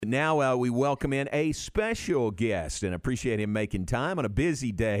now we welcome in a special guest and appreciate him making time on a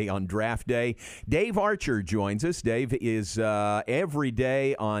busy day on draft day. Dave Archer joins us. Dave is every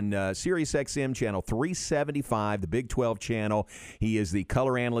day on SiriusXM channel 375, the Big 12 channel. He is the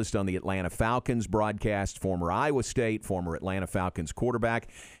color analyst on the Atlanta Falcons broadcast, former Iowa State, former Atlanta Falcons quarterback.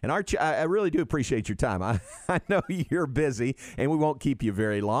 And Arch, I really do appreciate your time. I know you're busy, and we won't keep you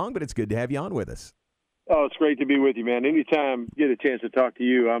very long, but it's good to have you on with us. Oh, it's great to be with you, man. Anytime you get a chance to talk to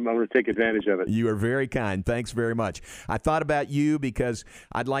you, I'm going to take advantage of it. You are very kind. Thanks very much. I thought about you because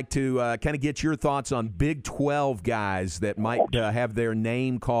I'd like to kind of get your thoughts on Big 12 guys that might have their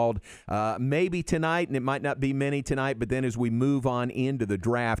name called maybe tonight, and it might not be many tonight, but then as we move on into the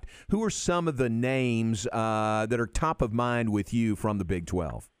draft, who are some of the names that are top of mind with you from the Big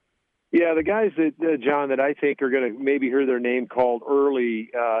 12? Yeah, the guys that, John, that I think are going to maybe hear their name called early,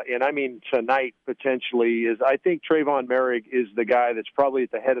 and I mean tonight potentially, is I think Trayvon Merrick is the guy that's probably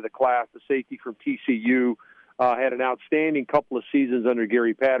at the head of the class, the safety from TCU. Had an outstanding couple of seasons under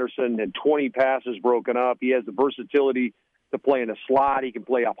Gary Patterson, and 20 passes broken up. He has the versatility to play in a slot. He can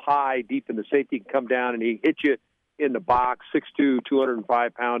play up high, deep in the safety, he can come down, and he hit you in the box, 6'2",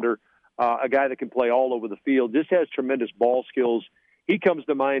 205-pounder, a guy that can play all over the field, just has tremendous ball skills. He comes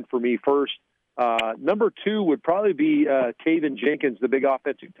to mind for me first. Number two would probably be Taven Jenkins, the big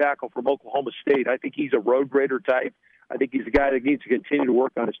offensive tackle from Oklahoma State. I think he's a road grader type. I think he's a guy that needs to continue to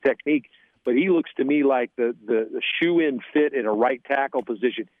work on his technique. But he looks to me like the shoe-in fit in a right tackle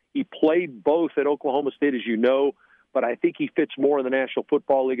position. He played both at Oklahoma State, as you know, but I think he fits more in the National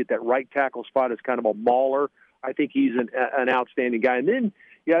Football League at that right tackle spot as kind of a mauler. I think he's an outstanding guy. And then,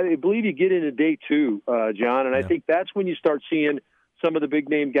 yeah, I believe you get into day two, John, and I think that's when you start seeing some of the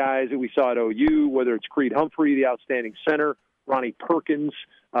big-name guys that we saw at OU, whether it's Creed Humphrey, the outstanding center, Ronnie Perkins,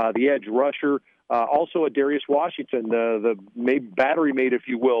 the edge rusher, also a Darius Washington, the battery mate, if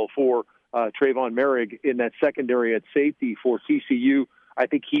you will, for Trayvon Merrick in that secondary at safety for TCU. I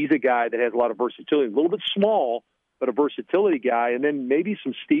think he's a guy that has a lot of versatility, a little bit small, but a versatility guy, and then maybe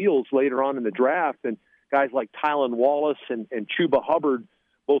some steals later on in the draft, and guys like Tylan Wallace and Chuba Hubbard,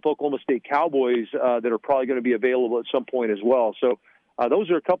 both Oklahoma State Cowboys that are probably going to be available at some point as well. So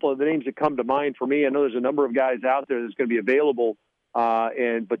those are a couple of the names that come to mind for me. I know there's a number of guys out there that's going to be available,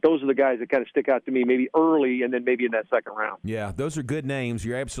 but those are the guys that kind of stick out to me, maybe early and then maybe in that second round. Yeah, those are good names.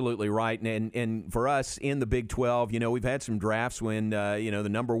 You're absolutely right. And for us in the Big 12, we've had some drafts when, the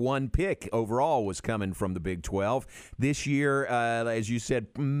number one pick overall was coming from the Big 12. This year, as you said,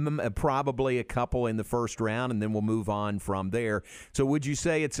 probably a couple in the first round, and then we'll move on from there. So would you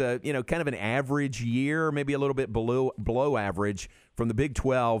say it's a, kind of an average year, maybe a little bit below average from the Big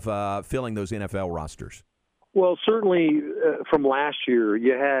 12 filling those NFL rosters? Well, certainly from last year,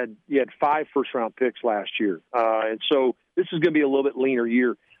 you had 5 first-round picks last year, and so this is going to be a little bit leaner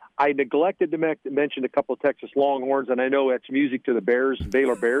year. I neglected to mention a couple of Texas Longhorns, and I know that's music to the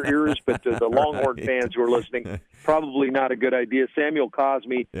Baylor Bear ears, but to the Longhorn fans who are listening, probably not a good idea. Samuel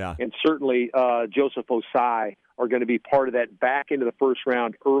Cosme and certainly Joseph Osai are going to be part of that back into the first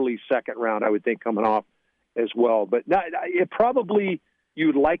round, early second round, I would think, coming off as well. But you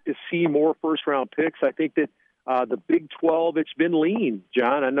would like to see more first-round picks. I think that the Big 12, it's been lean,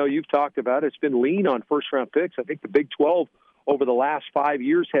 John. I know you've talked about it. It's been lean on first-round picks. I think the Big 12 over the last 5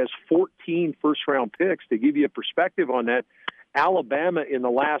 years has 14 first-round picks. To give you a perspective on that, Alabama in the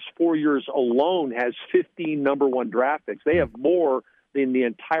last 4 years alone has 15 number one draft picks. They have more than the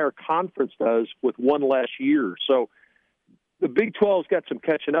entire conference does with one less year. So the Big 12's got some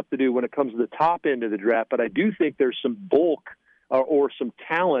catching up to do when it comes to the top end of the draft, but I do think there's some bulk or some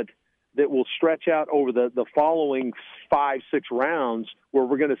talent that will stretch out over the following 5-6 rounds where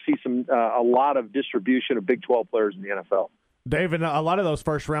we're going to see a lot of distribution of Big 12 players in the NFL. David, a lot of those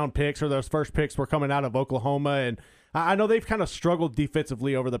first-round picks or those first picks were coming out of Oklahoma, and I know they've kind of struggled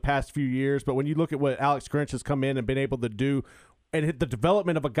defensively over the past few years, but when you look at what Alex Grinch has come in and been able to do and the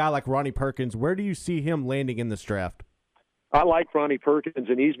development of a guy like Ronnie Perkins, where do you see him landing in this draft? I like Ronnie Perkins,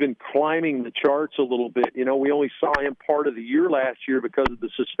 and he's been climbing the charts a little bit. We only saw him part of the year last year because of the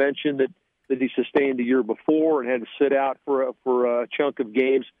suspension that he sustained the year before and had to sit out for a chunk of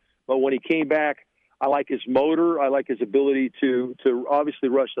games. But when he came back, I like his motor. I like his ability to obviously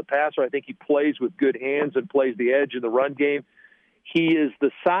rush the passer. I think he plays with good hands and plays the edge in the run game. He is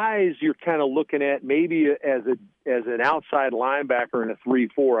the size you're kind of looking at maybe as an outside linebacker in a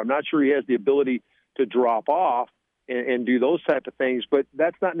 3-4. I'm not sure he has the ability to drop off and do those type of things, but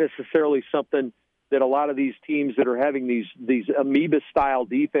that's not necessarily something that a lot of these teams that are having these amoeba-style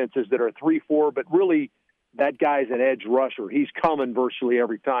defenses that are 3-4, but really that guy's an edge rusher. He's coming virtually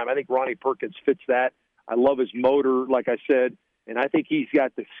every time. I think Ronnie Perkins fits that. I love his motor, like I said, and I think he's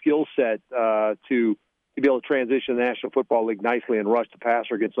got the skill set to be able to transition the National Football League nicely and rush the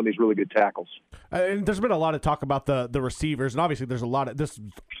passer against some of these really good tackles. And there's been a lot of talk about the receivers, and obviously there's a lot of this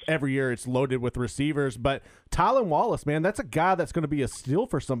every year. It's loaded with receivers, but Tylan Wallace, man, that's a guy that's going to be a steal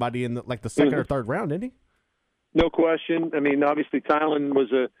for somebody in the second or third round, isn't he? No question. I mean, obviously Tylan was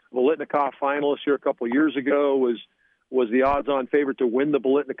a Biletnikoff finalist here a couple of years ago. Was the odds-on favorite to win the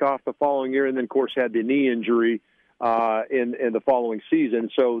Biletnikoff the following year, and then of course had the knee injury in the following season.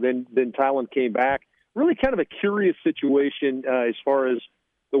 So then Tylan came back. Really kind of a curious situation as far as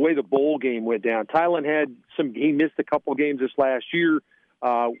the way the bowl game went down. Tylan he missed a couple of games this last year.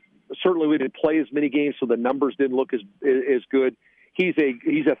 Certainly we didn't play as many games, so the numbers didn't look as good. He's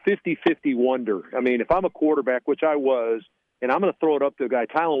a 50-50 wonder. I mean, if I'm a quarterback, which I was, and I'm going to throw it up to a guy,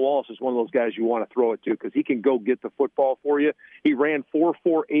 Tylan Wallace is one of those guys you want to throw it to because he can go get the football for you. He ran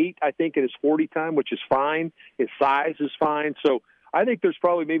 4.48, I think, in his 40 time, which is fine. His size is fine. So I think there's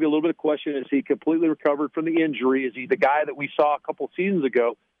probably maybe a little bit of question, is he completely recovered from the injury? Is he the guy that we saw a couple of seasons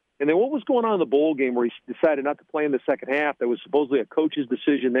ago? And then what was going on in the bowl game where he decided not to play in the second half? That was supposedly a coach's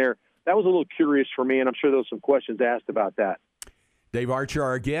decision there. That was a little curious for me, and I'm sure there was some questions asked about that. Dave Archer,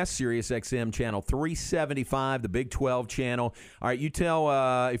 our guest, SiriusXM Channel 375, the Big 12 channel. All right, you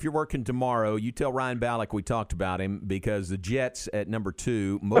tell, if you're working tomorrow, you tell Ryan Ballack we talked about him because the Jets at number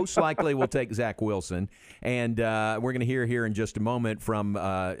 2 most likely will take Zach Wilson. And we're going to hear here in just a moment from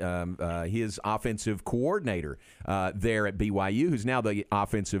his offensive coordinator there at BYU, who's now the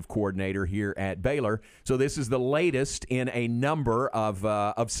offensive coordinator here at Baylor. So this is the latest in a number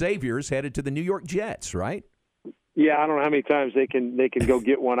of saviors headed to the New York Jets, right? Yeah, I don't know how many times they can go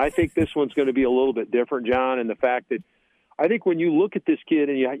get one. I think this one's going to be a little bit different, John, in the fact that I think when you look at this kid,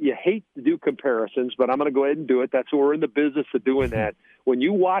 and you hate to do comparisons, but I'm going to go ahead and do it. That's what we're in the business of doing that. When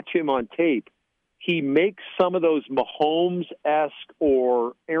you watch him on tape, he makes some of those Mahomes-esque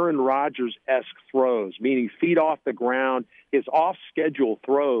or Aaron Rodgers-esque throws, meaning feet off the ground. His off-schedule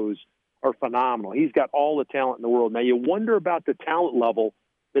throws are phenomenal. He's got all the talent in the world. Now, you wonder about the talent level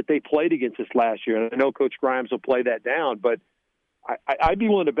that they played against us last year. And I know Coach Grimes will play that down, but I'd be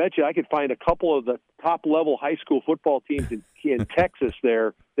willing to bet you I could find a couple of the top-level high school football teams in Texas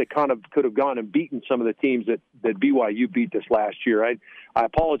there that kind of could have gone and beaten some of the teams that BYU beat this last year. I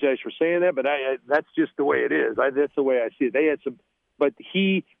apologize for saying that, but that's just the way it is. That's the way I see it. They had some, but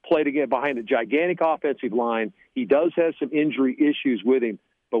he played again behind a gigantic offensive line. He does have some injury issues with him.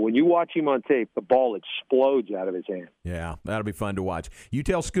 But when you watch him on tape, the ball explodes out of his hand. Yeah, that'll be fun to watch. You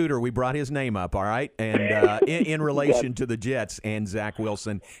tell Scooter we brought his name up, all right? And in relation to the Jets and Zach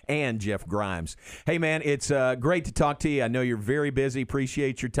Wilson and Jeff Grimes. Hey, man, it's great to talk to you. I know you're very busy.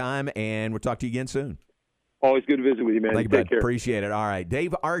 Appreciate your time, and we'll talk to you again soon. Always good to visit with you, man. Thank you, Take bud. care. Appreciate it. All right.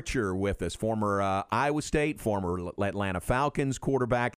 Dave Archer with us, former Iowa State, former Atlanta Falcons quarterback.